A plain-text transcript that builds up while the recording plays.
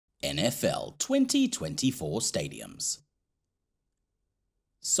NFL 2024 Stadiums.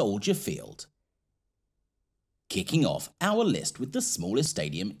 Soldier Field. Kicking off our list with the smallest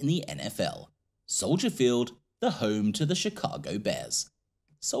stadium in the NFL, Soldier Field, the home to the Chicago Bears.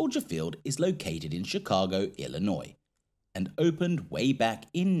 Soldier Field is located in Chicago, Illinois, and opened way back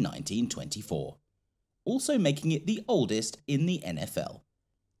in 1924, also making it the oldest in the NFL.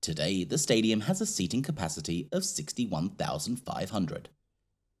 Today, the stadium has a seating capacity of 61,500.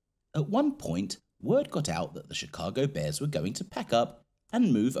 At one point, word got out that the Chicago Bears were going to pack up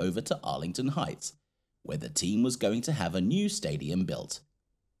and move over to Arlington Heights, where the team was going to have a new stadium built.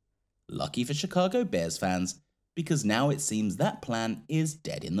 Lucky for Chicago Bears fans, because now it seems that plan is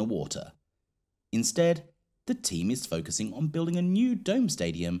dead in the water. Instead, the team is focusing on building a new dome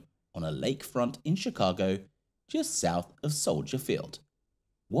stadium on a lakefront in Chicago, just south of Soldier Field.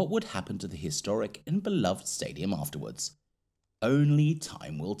 What would happen to the historic and beloved stadium afterwards? Only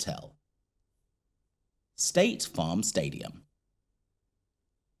time will tell. State Farm Stadium.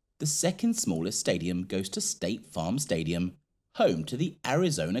 The second smallest stadium goes to State Farm Stadium, home to the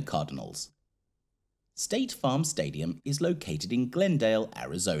Arizona Cardinals. State Farm Stadium is located in Glendale,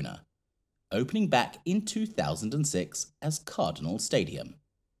 Arizona, opening back in 2006 as Cardinal Stadium.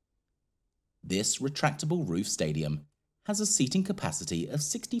 This retractable roof stadium has a seating capacity of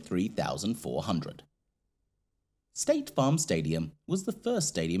 63,400. State Farm Stadium was the first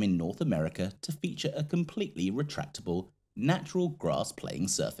stadium in North America to feature a completely retractable, natural grass playing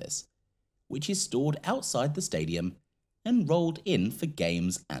surface, which is stored outside the stadium and rolled in for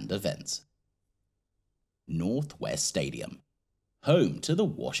games and events. Northwest Stadium. Home to the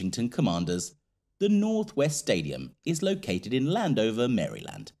Washington Commanders, the Northwest Stadium is located in Landover,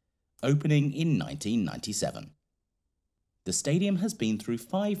 Maryland, opening in 1997. The stadium has been through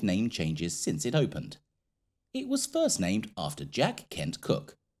 5 name changes since it opened. It was first named after Jack Kent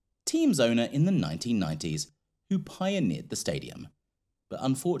Cooke, team's owner in the 1990s, who pioneered the stadium, but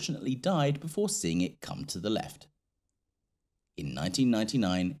unfortunately died before seeing it come to the left. In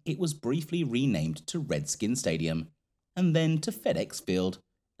 1999, it was briefly renamed to Redskin Stadium and then to FedEx Field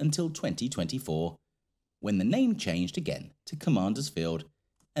until 2024, when the name changed again to Commanders Field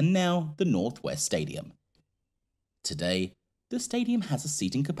and now the Northwest Stadium. Today, the stadium has a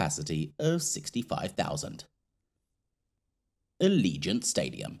seating capacity of 65,000. Allegiant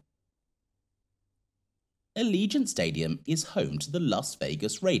Stadium. Allegiant Stadium is home to the Las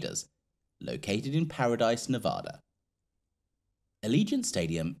Vegas Raiders, located in Paradise, Nevada. Allegiant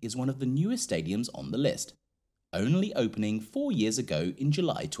Stadium is one of the newest stadiums on the list, only opening 4 years ago in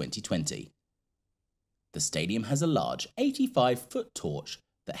July 2020. The stadium has a large 85-foot torch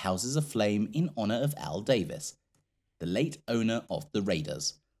that houses a flame in honor of Al Davis, the late owner of the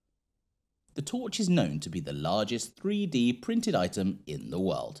Raiders. The torch is known to be the largest 3D printed item in the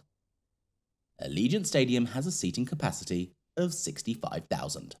world. Allegiant Stadium has a seating capacity of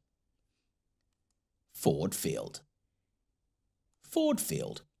 65,000. Ford Field. Ford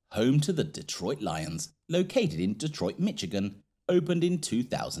Field, home to the Detroit Lions, located in Detroit, Michigan, opened in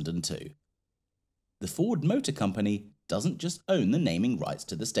 2002. The Ford Motor Company doesn't just own the naming rights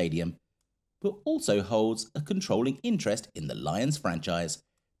to the stadium, but also holds a controlling interest in the Lions franchise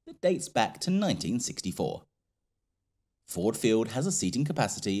that dates back to 1964. Ford Field has a seating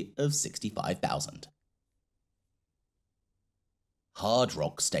capacity of 65,000. Hard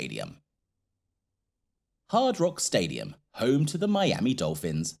Rock Stadium. Hard Rock Stadium, home to the Miami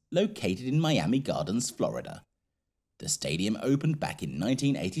Dolphins, located in Miami Gardens, Florida. The stadium opened back in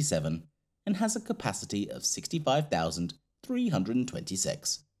 1987 and has a capacity of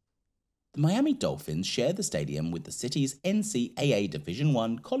 65,326. The Miami Dolphins share the stadium with the city's NCAA Division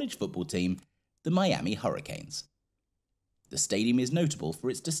I college football team, the Miami Hurricanes. The stadium is notable for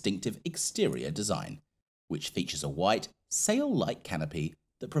its distinctive exterior design, which features a white, sail-like canopy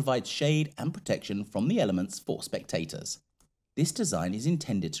that provides shade and protection from the elements for spectators. This design is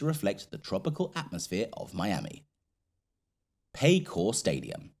intended to reflect the tropical atmosphere of Miami. Paycor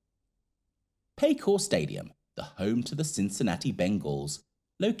Stadium. Paycor Stadium, the home to the Cincinnati Bengals,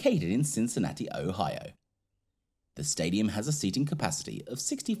 located in Cincinnati, Ohio. The stadium has a seating capacity of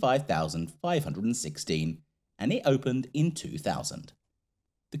 65,516 and it opened in 2000.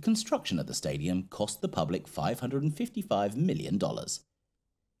 The construction of the stadium cost the public $555 million.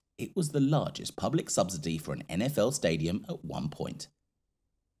 It was the largest public subsidy for an NFL stadium at one point.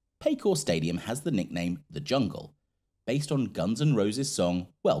 Paycor Stadium has the nickname The Jungle, based on Guns N' Roses' song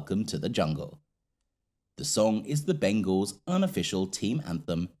Welcome to the Jungle. The song is the Bengals' unofficial team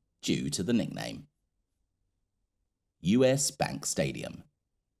anthem due to the nickname. US Bank Stadium.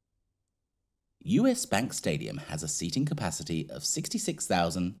 US Bank Stadium has a seating capacity of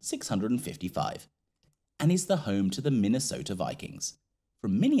 66,655 and is the home to the Minnesota Vikings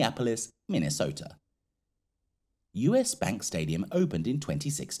from Minneapolis, Minnesota. US Bank Stadium opened in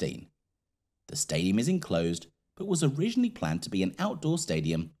 2016. The stadium is enclosed but was originally planned to be an outdoor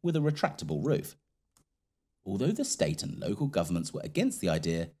stadium with a retractable roof. Although the state and local governments were against the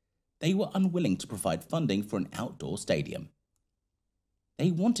idea, they were unwilling to provide funding for an outdoor stadium. They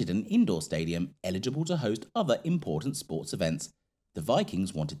wanted an indoor stadium eligible to host other important sports events. The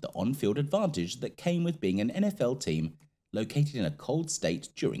Vikings wanted the on-field advantage that came with being an NFL team located in a cold state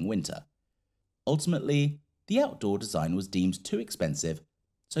during winter. Ultimately, the outdoor design was deemed too expensive,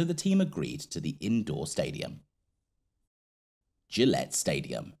 so the team agreed to the indoor stadium. Gillette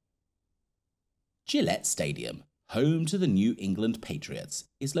Stadium. Gillette Stadium, home to the New England Patriots,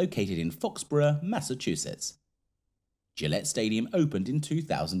 is located in Foxborough, Massachusetts. Gillette Stadium opened in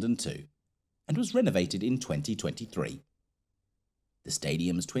 2002 and was renovated in 2023. The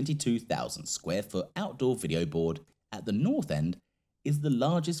stadium's 22,000 square foot outdoor video board at the north end is the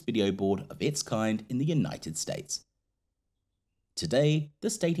largest video board of its kind in the United States. Today, the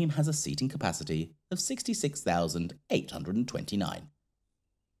stadium has a seating capacity of 66,829.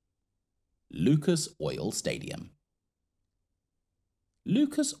 Lucas Oil Stadium.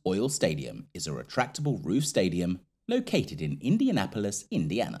 Lucas Oil Stadium is a retractable roof stadium located in Indianapolis,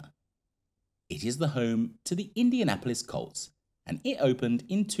 Indiana. It is the home to the Indianapolis Colts, and it opened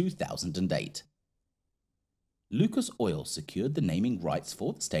in 2008. Lucas Oil secured the naming rights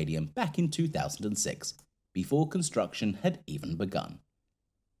for the stadium back in 2006, before construction had even begun.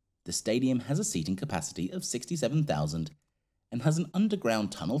 The stadium has a seating capacity of 67,000 and has an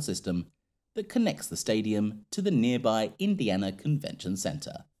underground tunnel system that connects the stadium to the nearby Indiana Convention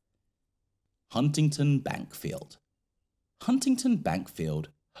Center. Huntington Bank Field. Huntington Bank Field,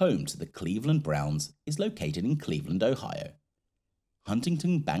 home to the Cleveland Browns, is located in Cleveland, Ohio.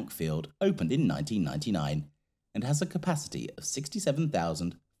 Huntington Bank Field opened in 1999 and has a capacity of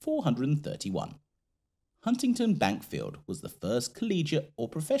 67,431. Huntington Bank Field was the first collegiate or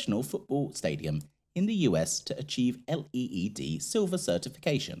professional football stadium in the US to achieve LEED Silver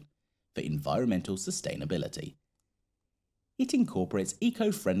certification for environmental sustainability. It incorporates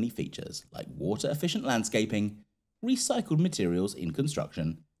eco-friendly features like water-efficient landscaping, recycled materials in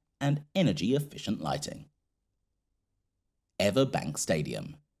construction, and energy-efficient lighting. Everbank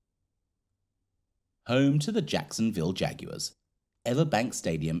Stadium. Home to the Jacksonville Jaguars, Everbank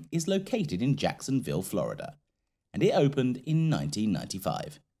Stadium is located in Jacksonville, Florida, and it opened in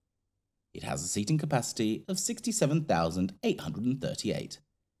 1995. It has a seating capacity of 67,838.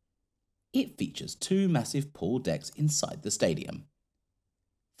 It features two massive pool decks inside the stadium.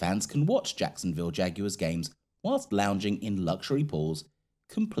 Fans can watch Jacksonville Jaguars games whilst lounging in luxury pools,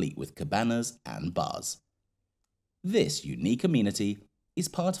 complete with cabanas and bars. This unique amenity is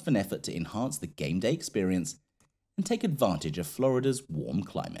part of an effort to enhance the game day experience and take advantage of Florida's warm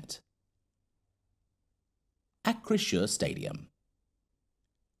climate. Acrisure Stadium.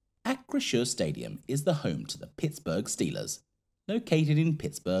 Acrisure Stadium is the home to the Pittsburgh Steelers, located in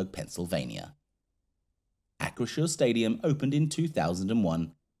Pittsburgh, Pennsylvania. Acrisure Stadium opened in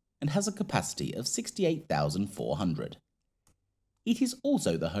 2001 and has a capacity of 68,400. It is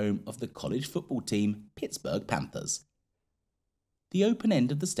also the home of the college football team Pittsburgh Panthers. The open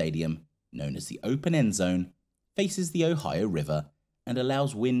end of the stadium, known as the open end zone, faces the Ohio River and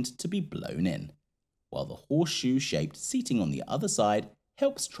allows wind to be blown in, while the horseshoe-shaped seating on the other side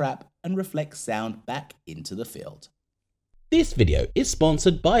helps trap and reflect sound back into the field. This video is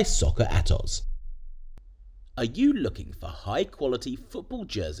sponsored by Soccer Atos. Are you looking for high-quality football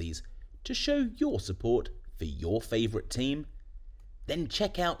jerseys to show your support for your favourite team? Then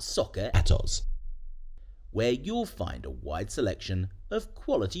check out Soccer Atos, where you'll find a wide selection of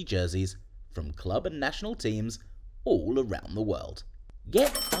quality jerseys from club and national teams all around the world.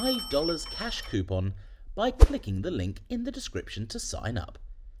 Get $5 cash coupon by clicking the link in the description to sign up.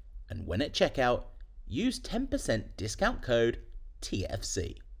 And when at checkout, use 10% discount code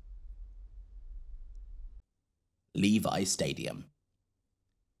TFC. Levi Stadium.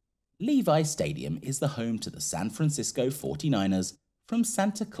 Levi Stadium is the home to the San Francisco 49ers from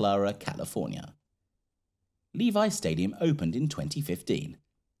Santa Clara, California. Levi Stadium opened in 2015,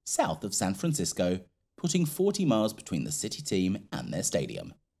 south of San Francisco, putting 40 miles between the city team and their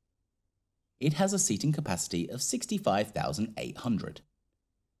stadium. It has a seating capacity of 65,800.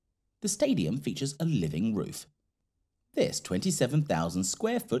 The stadium features a living roof. This 27,000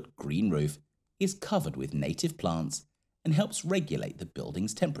 square foot green roof is covered with native plants and helps regulate the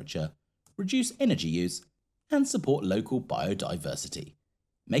building's temperature, reduce energy use, and support local biodiversity,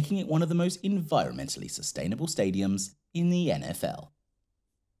 making it one of the most environmentally sustainable stadiums in the NFL.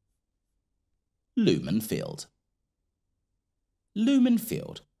 Lumen Field. Lumen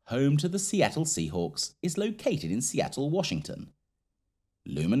Field, home to the Seattle Seahawks, is located in Seattle, Washington.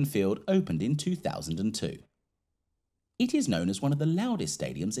 Lumen Field opened in 2002. It is known as one of the loudest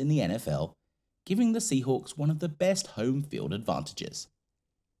stadiums in the NFL, giving the Seahawks one of the best home field advantages.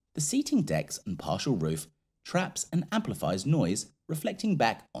 The seating decks and partial roof traps and amplifies noise reflecting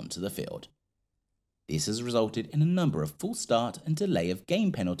back onto the field. This has resulted in a number of false start and delay of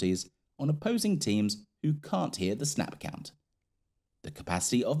game penalties on opposing teams who can't hear the snap count. The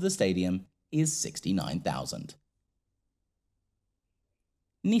capacity of the stadium is 69,000.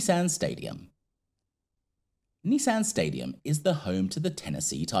 Nissan Stadium. Nissan Stadium is the home to the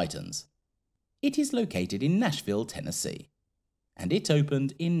Tennessee Titans. It is located in Nashville, Tennessee, and it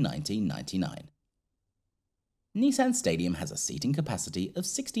opened in 1999. Nissan Stadium has a seating capacity of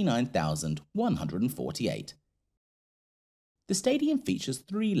 69,148. The stadium features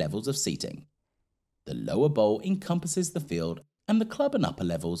 3 levels of seating. The lower bowl encompasses the field, and the club and upper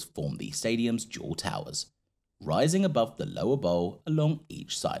levels form the stadium's dual towers, rising above the lower bowl along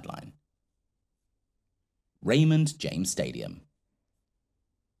each sideline. Raymond James Stadium.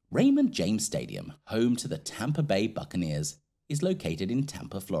 Raymond James Stadium, home to the Tampa Bay Buccaneers, is located in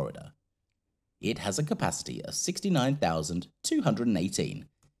Tampa, Florida. It has a capacity of 69,218,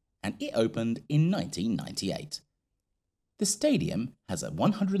 and it opened in 1998. The stadium has a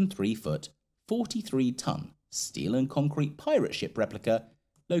 103-foot, 43-ton steel and concrete pirate ship replica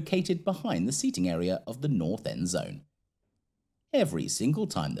located behind the seating area of the north end zone. Every single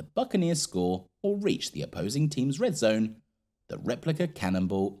time the Buccaneers score or reach the opposing team's red zone, the replica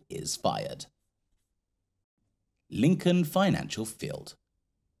cannonball is fired. Lincoln Financial Field.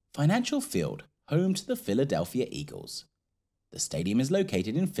 Financial Field, home to the Philadelphia Eagles. The stadium is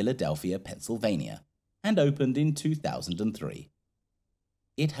located in Philadelphia, Pennsylvania, and opened in 2003.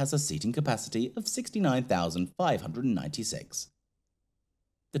 It has a seating capacity of 69,596.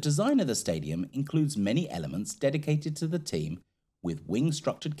 The design of the stadium includes many elements dedicated to the team, with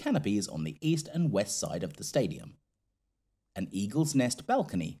wing-structured canopies on the east and west side of the stadium, an eagle's nest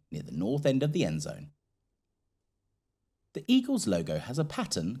balcony near the north end of the end zone. The Eagles logo has a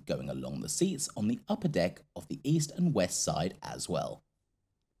pattern going along the seats on the upper deck of the east and west side as well.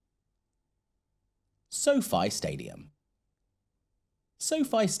 SoFi Stadium.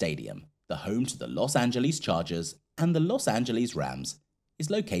 SoFi Stadium, the home to the Los Angeles Chargers and the Los Angeles Rams, is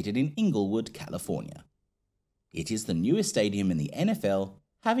located in Inglewood, California. It is the newest stadium in the NFL,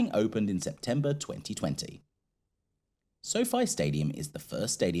 having opened in September 2020. SoFi Stadium is the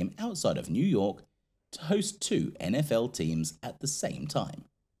first stadium outside of New York to host 2 NFL teams at the same time.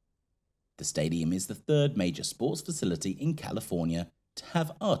 The stadium is the 3rd major sports facility in California to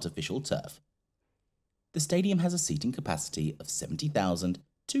have artificial turf. The stadium has a seating capacity of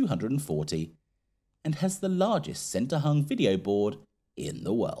 70,240 and has the largest center-hung video board in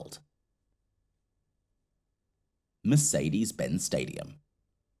the world. Mercedes-Benz Stadium.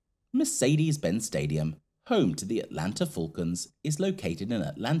 Mercedes-Benz Stadium, home to the Atlanta Falcons, is located in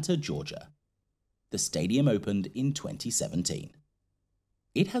Atlanta, Georgia. The stadium opened in 2017.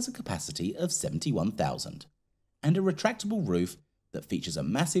 It has a capacity of 71,000 and a retractable roof that features a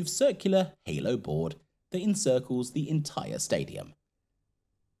massive circular halo board that encircles the entire stadium.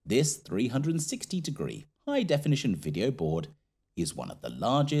 This 360-degree high-definition video board is one of the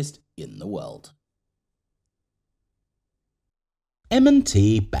largest in the world.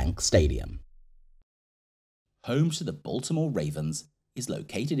 M&T Bank Stadium. Home to the Baltimore Ravens, is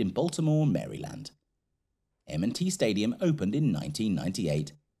located in Baltimore, Maryland. M&T Stadium opened in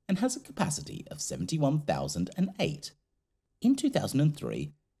 1998 and has a capacity of 71,008. In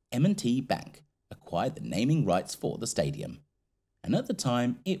 2003, M&T Bank acquired the naming rights for the stadium, and at the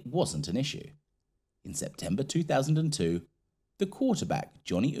time it wasn't an issue. In September 2002, the quarterback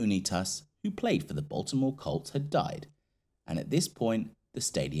Johnny Unitas, who played for the Baltimore Colts, had died, and at this point the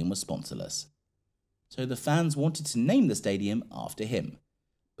stadium was sponsorless. So the fans wanted to name the stadium after him,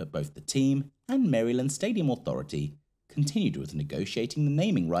 but both the team and Maryland Stadium Authority continued with negotiating the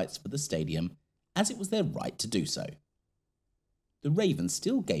naming rights for the stadium, as it was their right to do so. The Ravens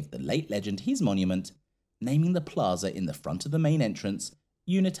still gave the late legend his monument, naming the plaza in the front of the main entrance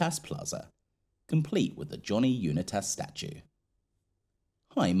Unitas Plaza, complete with the Johnny Unitas statue.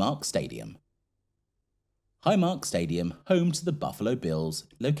 Highmark Stadium. Highmark Stadium, home to the Buffalo Bills,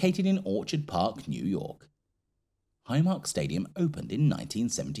 located in Orchard Park, New York. Highmark Stadium opened in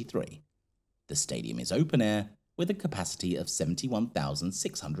 1973. The stadium is open air with a capacity of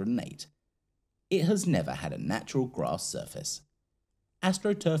 71,608. It has never had a natural grass surface.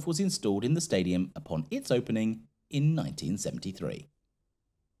 AstroTurf was installed in the stadium upon its opening in 1973.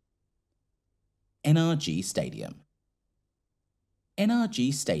 NRG Stadium.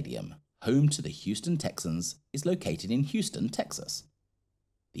 NRG Stadium, home to the Houston Texans, is located in Houston, Texas.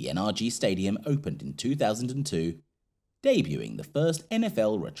 The NRG Stadium opened in 2002, debuting the first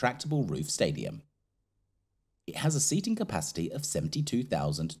NFL retractable roof stadium. It has a seating capacity of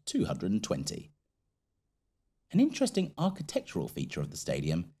 72,220. An interesting architectural feature of the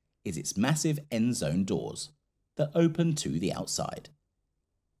stadium is its massive end zone doors that open to the outside.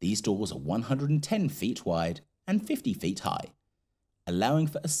 These doors are 110 feet wide and 50 feet high, allowing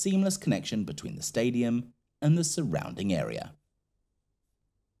for a seamless connection between the stadium and the surrounding area.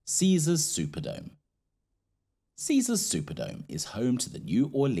 Caesars Superdome. Caesars Superdome is home to the New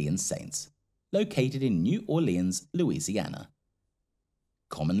Orleans Saints, located in New Orleans, Louisiana.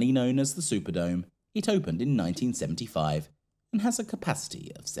 Commonly known as the Superdome, it opened in 1975 and has a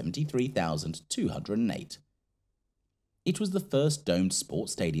capacity of 73,208. It was the first domed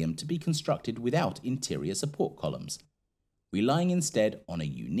sports stadium to be constructed without interior support columns, relying instead on a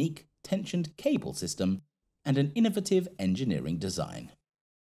unique tensioned cable system and an innovative engineering design.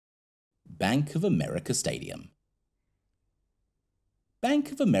 Bank of America Stadium.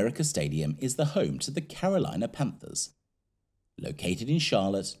 Bank of America Stadium is the home to the Carolina Panthers. Located in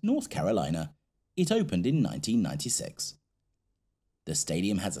Charlotte, North Carolina, it opened in 1996. The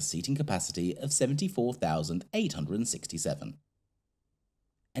stadium has a seating capacity of 74,867.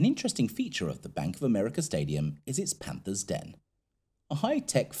 An interesting feature of the Bank of America Stadium is its Panthers Den, a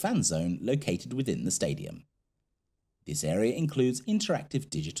high-tech fan zone located within the stadium. This area includes interactive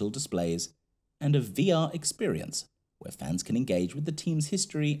digital displays and a VR experience where fans can engage with the team's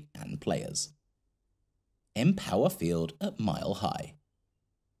history and players. Empower Field at Mile High.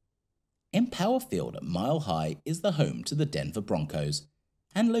 Empower Field at Mile High is the home to the Denver Broncos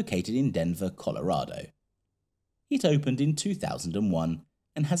and located in Denver, Colorado. It opened in 2001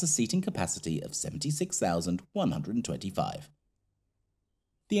 and has a seating capacity of 76,125.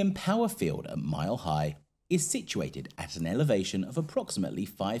 The Empower Field at Mile High is situated at an elevation of approximately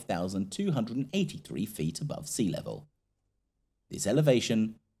 5,283 feet above sea level. This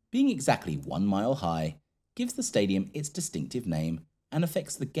elevation, being exactly 1 mile high, gives the stadium its distinctive name and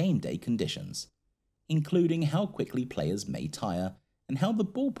affects the game day conditions, including how quickly players may tire and how the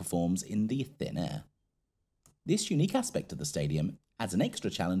ball performs in the thin air. This unique aspect of the stadium adds an extra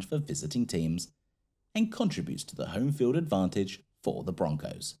challenge for visiting teams and contributes to the home field advantage for the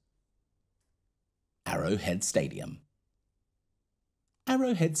Broncos. Arrowhead Stadium.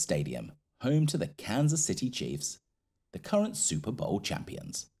 Arrowhead Stadium, home to the Kansas City Chiefs, the current Super Bowl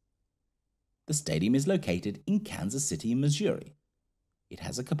champions. The stadium is located in Kansas City, Missouri. It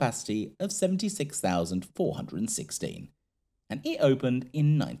has a capacity of 76,416, and it opened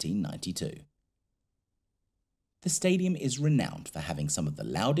in 1992. The stadium is renowned for having some of the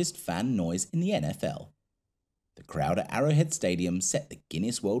loudest fan noise in the NFL. The crowd at Arrowhead Stadium set the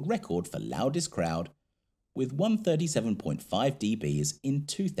Guinness World Record for loudest crowd with 137.5 dBs in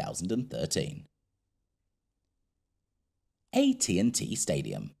 2013. AT&T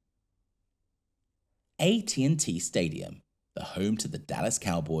Stadium. AT&T Stadium, the home to the Dallas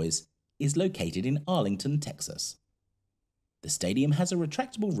Cowboys, is located in Arlington, Texas. The stadium has a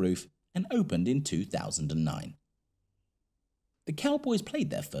retractable roof and opened in 2009. The Cowboys played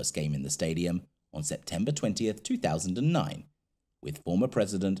their first game in the stadium on September 20, 2009, with former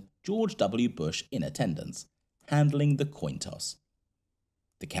President George W. Bush in attendance, handling the coin toss.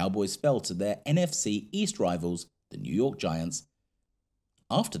 The Cowboys fell to their NFC East rivals, the New York Giants.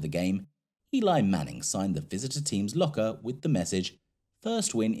 After the game, Eli Manning signed the visitor team's locker with the message,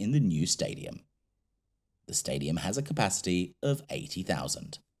 "First win in the new stadium." The stadium has a capacity of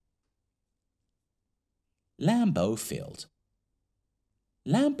 80,000. Lambeau Field.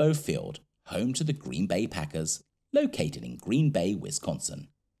 Lambeau Field, home to the Green Bay Packers, located in Green Bay, Wisconsin.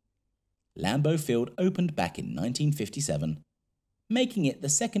 Lambeau Field opened back in 1957, making it the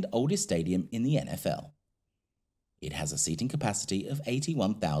second oldest stadium in the NFL. It has a seating capacity of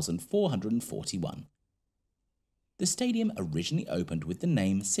 81,441. The stadium originally opened with the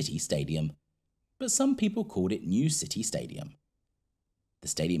name City Stadium, but some people called it New City Stadium. The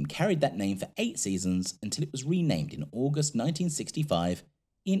stadium carried that name for 8 seasons until it was renamed in August 1965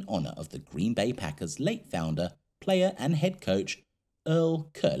 in honor of the Green Bay Packers' late founder, player and head coach, Earl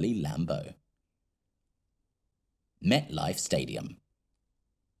Curly Lambeau. MetLife Stadium.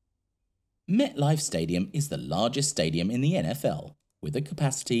 MetLife Stadium is the largest stadium in the NFL, with a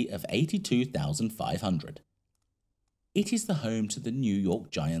capacity of 82,500. It is the home to the New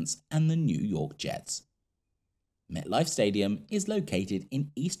York Giants and the New York Jets. MetLife Stadium is located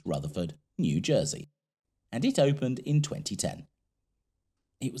in East Rutherford, New Jersey, and it opened in 2010.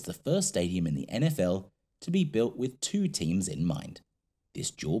 It was the first stadium in the NFL to be built with two teams in mind.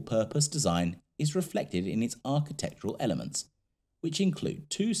 This dual-purpose design is reflected in its architectural elements, which include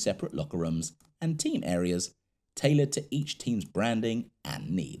two separate locker rooms and team areas tailored to each team's branding and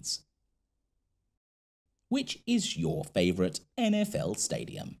needs. Which is your favourite NFL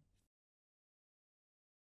stadium?